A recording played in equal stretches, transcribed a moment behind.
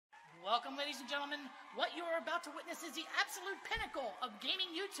Welcome, ladies and gentlemen. What you are about to witness is the absolute pinnacle of gaming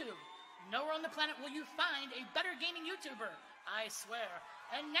YouTube. Nowhere on the planet will you find a better gaming YouTuber, I swear.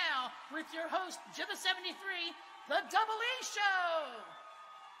 And now, with your host, Jibba73, the Double E Show!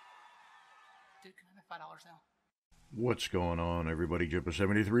 Dude, can I have $5 now? What's going on, everybody?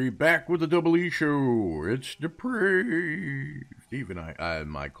 Jibba73 back with the Double E Show. It's Depraved. Even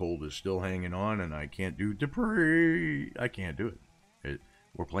my cold is still hanging on, and I can't do Depraved. I can't do it.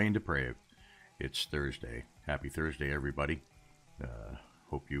 We're playing Depraved. It's Thursday. Happy Thursday, everybody.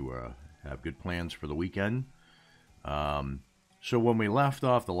 Hope you have good plans for the weekend. So when we left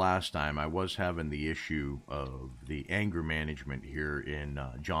off the last time, I was having the issue of the anger management here in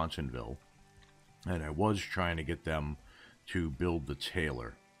Johnsonville. And I was trying to get them to build the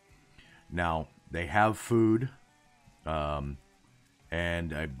tailor. Now, they have food, and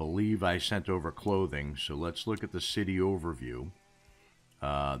I believe I sent over clothing. So let's look at the city overview.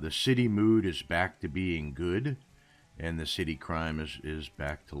 The city mood is back to being good, and the city crime is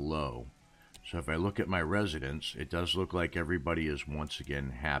back to low. So if I look at my residents, it does look like everybody is once again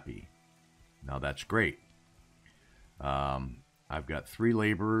happy. Now, that's great. I've got 3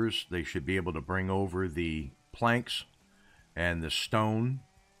 laborers. They should be able to bring over the planks and the stone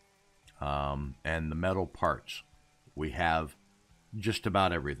and the metal parts. We have just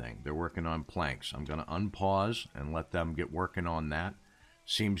about everything. They're working on planks. I'm going to unpause and let them get working on that.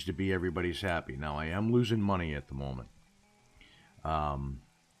 Seems to be everybody's happy. Now, I am losing money at the moment.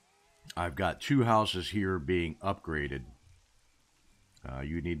 I've got 2 houses here being upgraded.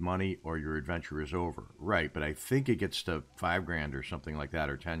 You need money or your adventure is over. Right, but I think it gets to $5,000 or something like that,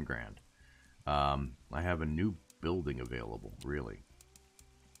 or $10,000. I have a new building available, really.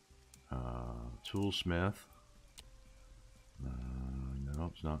 Toolsmith.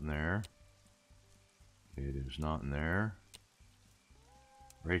 No, it's not in there. It is not in there.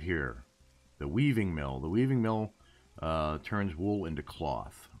 Right here. The weaving mill. The weaving mill turns wool into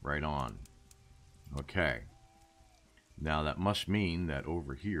cloth. Right on. Okay. Now that must mean that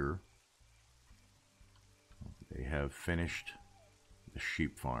over here they have finished the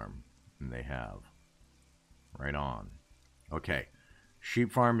sheep farm, and they have. Right on. Okay,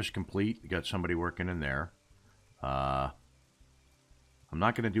 sheep farm is complete. We got somebody working in there. I'm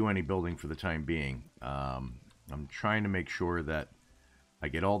not going to do any building for the time being. I'm trying to make sure that I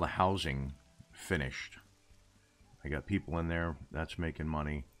get all the housing finished. I got people in there. That's making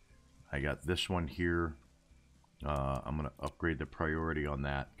money. I got this one here. I'm going to upgrade the priority on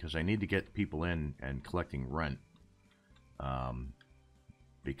that because I need to get people in and collecting rent.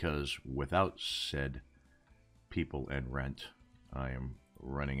 Because without said people and rent, I am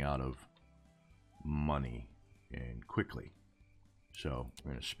running out of money, and quickly. So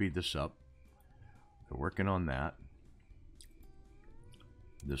we're going to speed this up. We're working on that.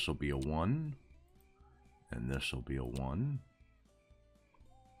 This will be a 1, and this will be a 1.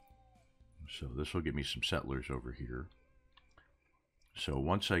 So this will get me some settlers over here. So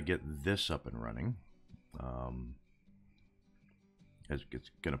once I get this up and running, it's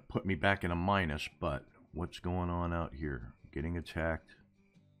going to put me back in a minus, but what's going on out here? Getting attacked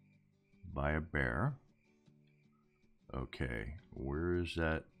by a bear. Okay, where is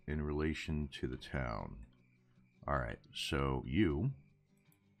that in relation to the town? Alright, so you...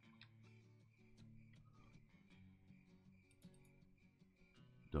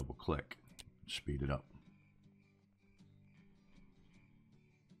 double click. Speed it up.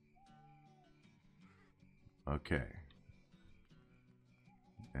 Okay.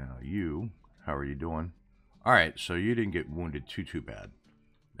 Now you, how are you doing? Alright, so you didn't get wounded too bad.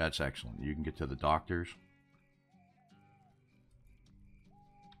 That's excellent. You can get to the doctors.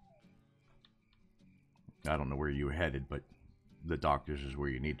 I don't know where you headed, but the doctors is where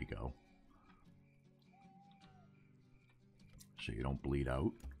you need to go. So you don't bleed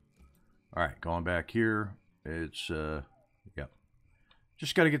out. Alright, going back here, it's, yep.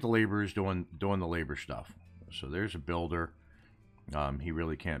 Just got to get the laborers doing the labor stuff. So there's a builder. He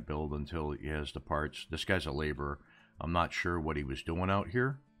really can't build until he has the parts. This guy's a laborer. I'm not sure what he was doing out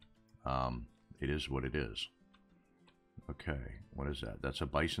here. It is what it is. Okay, what is that? That's a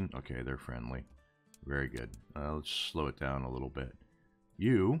bison? Okay, they're friendly. Very good. Let's slow it down a little bit.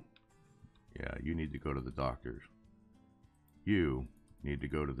 You, yeah, you need to go to the doctors. You need to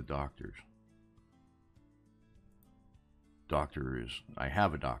go to the doctors. Doctor is... I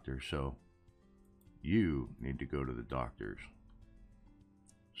have a doctor, so... You need to go to the doctors.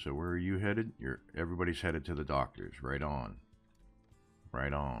 So where are you headed? Everybody's headed to the doctors. Right on.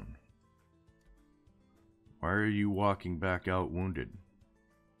 Right on. Why are you walking back out wounded?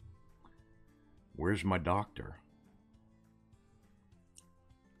 Where's my doctor?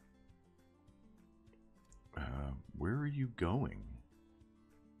 are you going?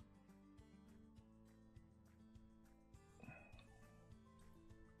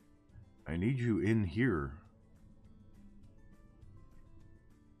 I need you in here.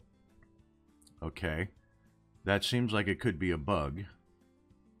 Okay. That seems like it could be a bug.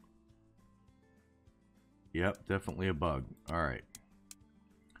 Yep, definitely a bug. Alright.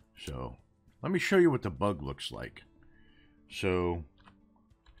 So, let me show you what the bug looks like. So,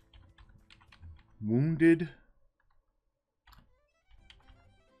 wounded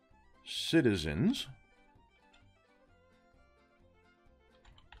citizens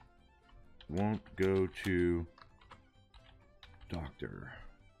won't go to doctor.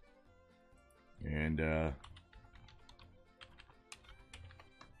 And,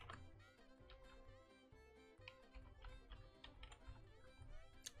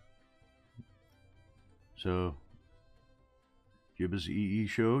 so, Jibba's EE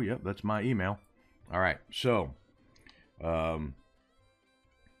show. Yep, that's my email. All right, so,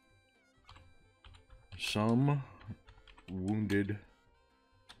 some wounded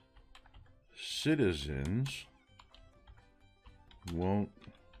citizens won't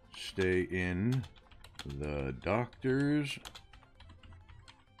stay in the doctor's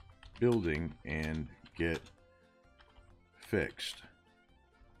building and get fixed.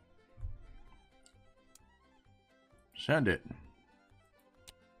 Send it.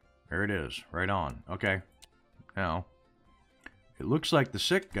 There it is, right on. Okay. Now, it looks like the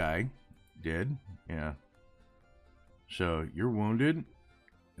sick guy did. Yeah. So, you're wounded.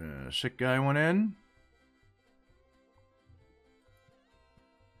 Sick guy went in.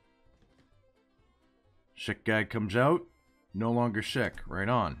 Sick guy comes out. No longer sick. Right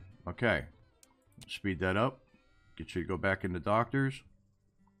on. Okay. Speed that up. Get you to go back into doctors.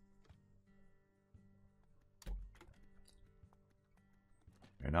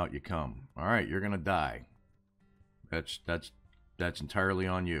 And out you come. All right, you're gonna die. That's entirely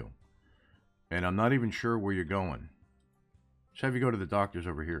on you. And I'm not even sure where you're going. Let's have you go to the doctors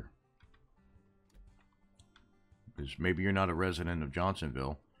over here. Because maybe you're not a resident of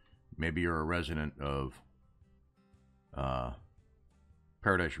Johnsonville. Maybe you're a resident of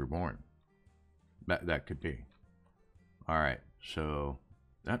Paradise Reborn. That could be. All right, so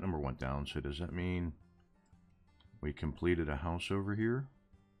that number went down. So does that mean we completed a house over here?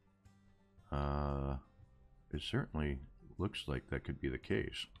 It certainly looks like that could be the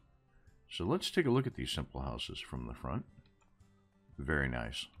case. So let's take a look at these simple houses from the front. Very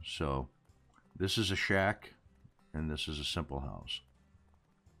nice. So this is a shack, and this is a simple house.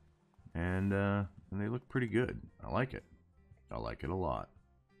 And they look pretty good. I like it. I like it a lot.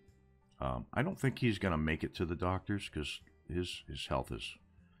 I don't think he's going to make it to the doctors because his health is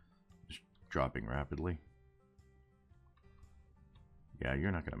dropping rapidly. Yeah,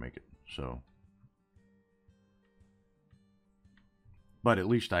 you're not going to make it. So, but at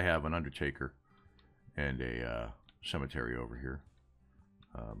least I have an undertaker and a cemetery over here.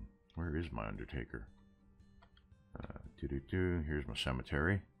 Where is my undertaker? Here's my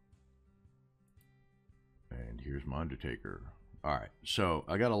cemetery. And here's my undertaker. All right, so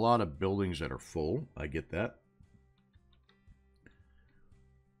I got a lot of buildings that are full. I get that.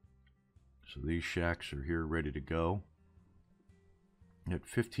 So these shacks are here ready to go. I got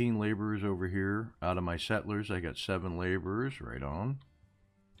 15 laborers over here. Out of my settlers, I got 7 laborers. Right on.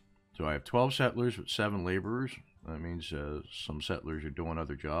 So I have 12 settlers with 7 laborers. That means some settlers are doing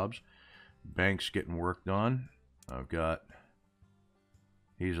other jobs. Bank's getting worked on. I've got...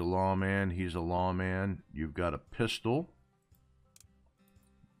 He's a lawman. He's a lawman. You've got a pistol.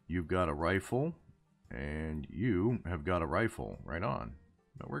 You've got a rifle. And you have got a rifle. Right on.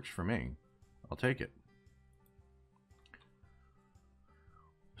 That works for me. I'll take it.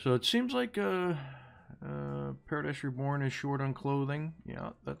 So it seems like Paradise Reborn is short on clothing.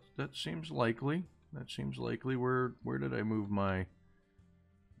 Yeah, that seems likely. That seems likely. Where did I move my...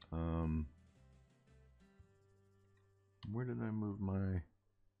 where did I move my...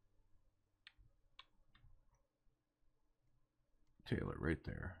 tailor? Right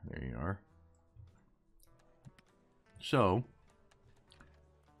there. There you are. So,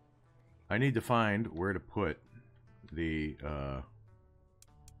 I need to find where to put the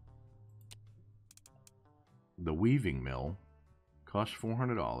weaving mill. Costs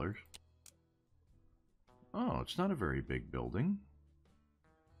 $400. Oh, it's not a very big building.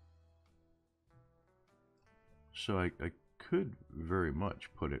 So I could very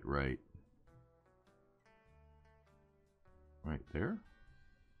much put it right there.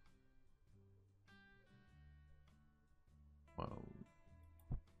 Well,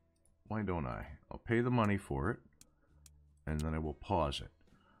 why don't I? I'll pay the money for it, and then I will pause it.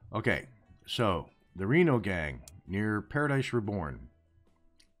 Okay, so the Reno gang near Paradise Reborn.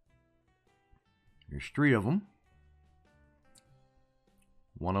 There's 3 of them.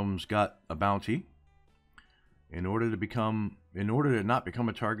 One of them's got a bounty. In order to not become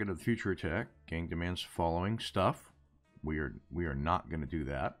a target of the future attack, gang demands the following stuff. We are not going to do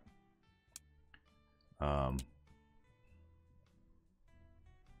that.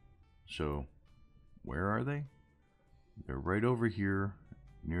 So, where are they? They're right over here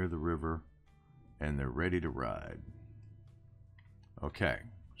near the river, and they're ready to ride. Okay,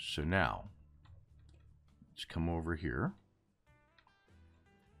 so now let's come over here.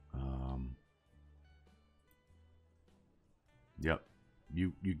 Yep,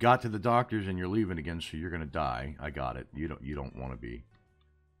 you got to the doctors and you're leaving again, so you're gonna die. I got it. You don't want to be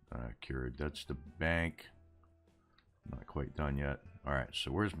cured. That's the bank. Not quite done yet. All right, so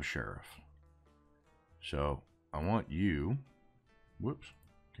where's my sheriff? So I want you. Whoops,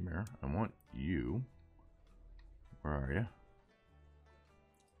 come here. I want you. Where are you?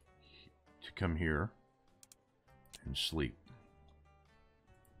 To come here and sleep.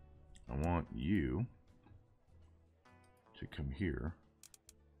 I want you to come here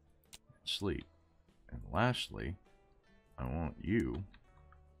and sleep. And lastly, I want you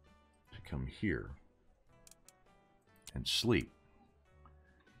to come here and sleep.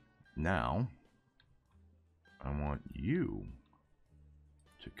 Now, I want you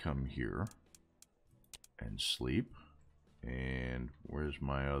to come here and sleep. And where's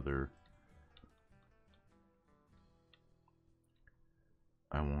my other?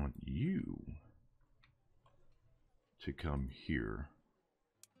 I want you to come here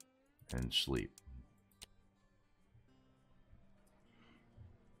and sleep.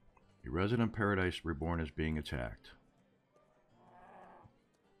 Your resident Paradise Reborn is being attacked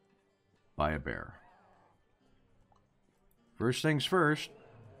by a bear. First things first.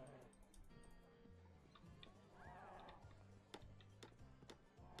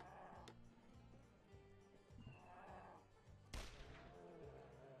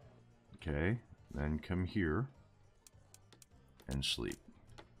 Okay, then come here and sleep.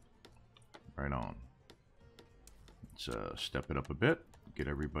 Right on. Let's step it up a bit. Get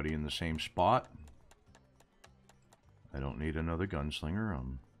everybody in the same spot. I don't need another gunslinger.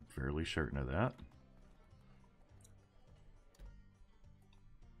 I'm fairly certain of that.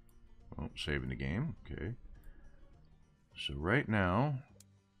 Oh, saving the game. Okay. So right now,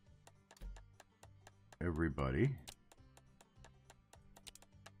 everybody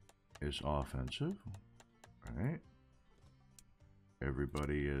is offensive. All right.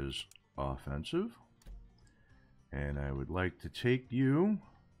 Everybody is offensive. And I would like to take you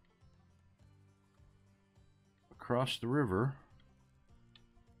across the river.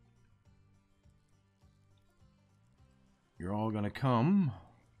 You're all going to come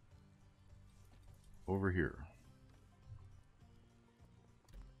over here.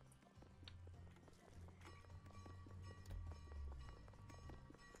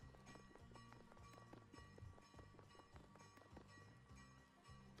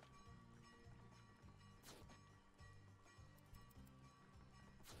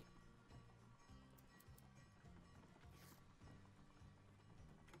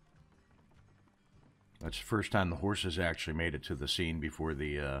 That's the first time the horses actually made it to the scene before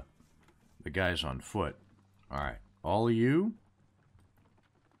the guys on foot. All right, all of you,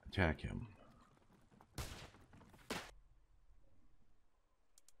 attack him.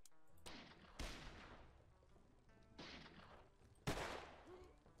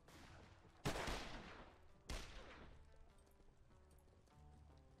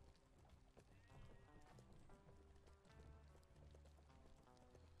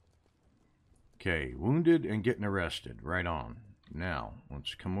 Okay, wounded and getting arrested. Right on. Now,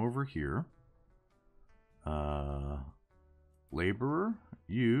 let's come over here. Laborer,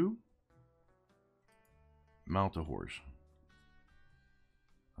 you mount a horse.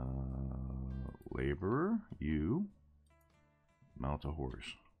 Laborer, you mount a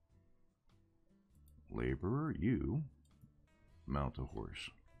horse. Laborer, you mount a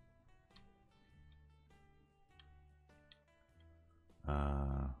horse.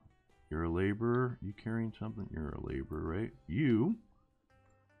 You're a laborer. You carrying something? You're a laborer, right? You,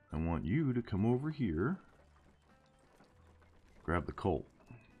 I want you to come over here. Grab the colt.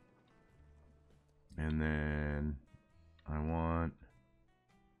 And then I want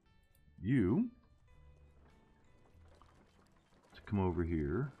you to come over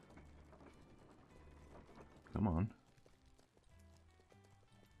here. Come on.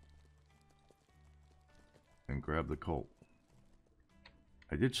 And grab the colt.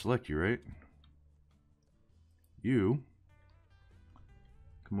 I did select you, right? You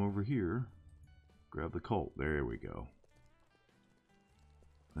come over here Grab the Colt. There we go.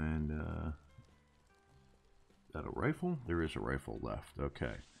 And, is that a rifle? There is a rifle left.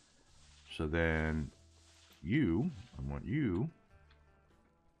 Okay. So then, I want you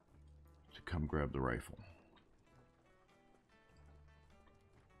to come grab the rifle.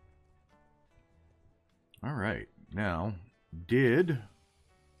 All right. Now, did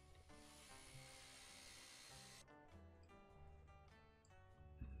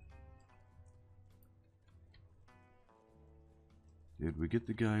we get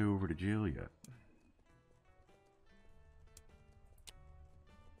the guy over to jail yet?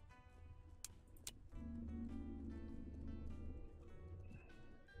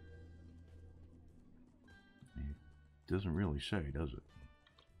 It doesn't really say, does it?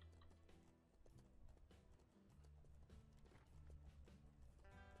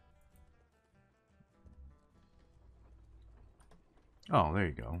 Oh, there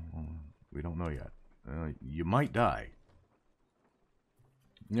you go. We don't know yet. You might die.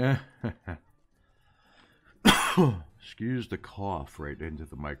 Yeah. Excuse the cough right into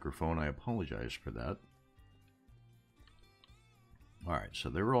the microphone. I apologize for that. Alright, so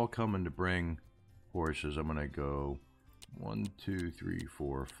they're all coming to bring horses. I'm going to go 1, 2, 3,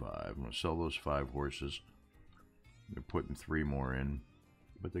 4, 5. I'm going to sell those 5 horses. They're putting 3 more in,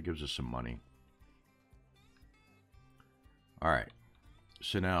 but that gives us some money. Alright,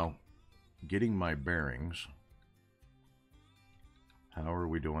 so now getting my bearings. How are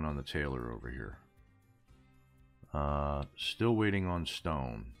we doing on the tailor over here? Still waiting on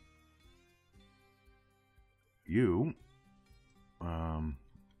stone. You're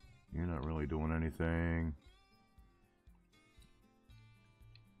not really doing anything.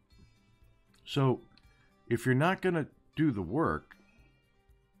 So, if you're not going to do the work,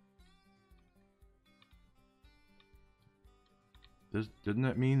 doesn't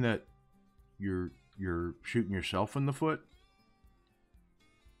that mean that you're shooting yourself in the foot?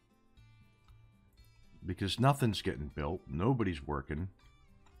 Because nothing's getting built. Nobody's working.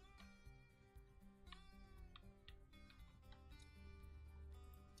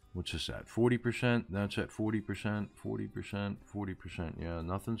 What's this at? 40%? That's at 40%, 40%, 40%. Yeah,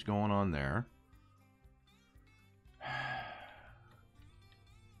 nothing's going on there.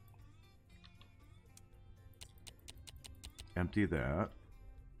 Empty that.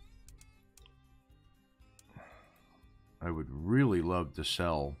 I would really love to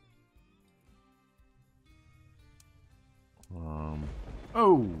sell.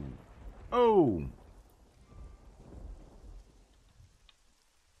 Oh!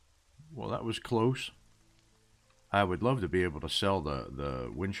 Well, that was close. I would love to be able to sell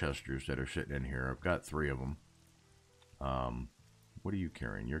the Winchesters that are sitting in here. I've got 3 of them. What are you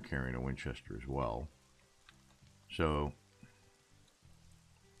carrying? You're carrying a Winchester as well. So,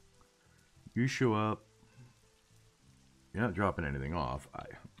 you show up. You're not dropping anything off.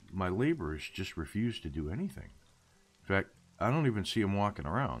 My laborers just refuse to do anything. In fact, I don't even see them walking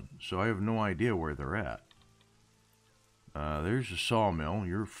around, so I have no idea where they're at. There's a sawmill.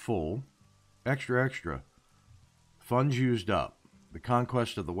 You're full. Extra, extra. Funds used up. The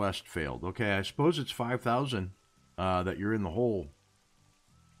conquest of the West failed. Okay, I suppose it's 5,000 that you're in the hole.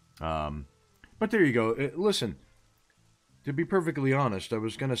 But there you go. Listen, to be perfectly honest, I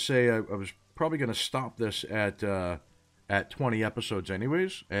was going to say I was probably going to stop this at 20 episodes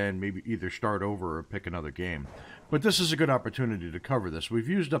anyways, and maybe either start over or pick another game. But this is a good opportunity to cover this. We've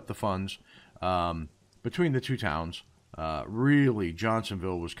used up the funds between the 2 towns. Really,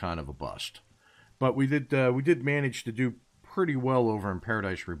 Johnsonville was kind of a bust. But we did manage to do pretty well over in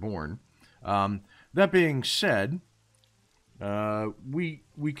Paradise Reborn. That being said, we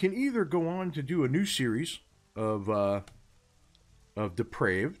can either go on to do a new series of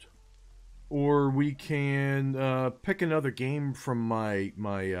Depraved, or we can pick another game from my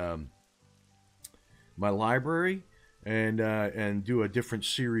library and do a different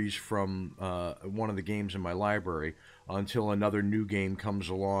series from one of the games in my library until another new game comes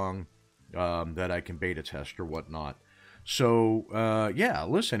along that I can beta test or whatnot. So, yeah,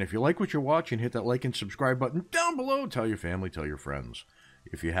 listen, if you like what you're watching, hit that like and subscribe button down below. Tell your family, tell your friends.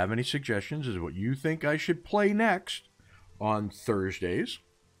 If you have any suggestions as to what you think I should play next on Thursdays,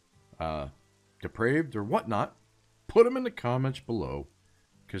 Depraved or whatnot, put them in the comments below,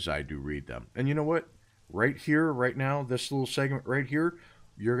 because I do read them. And you know what? Right here, right now, this little segment right here,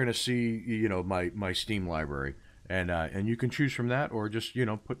 you're going to see, you know, my Steam library. And you can choose from that, or just, you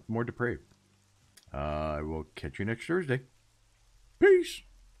know, put more Depraved. I will catch you next Thursday. Peace!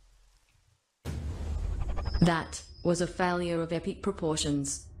 That was a failure of epic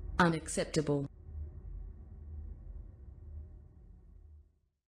proportions. Unacceptable.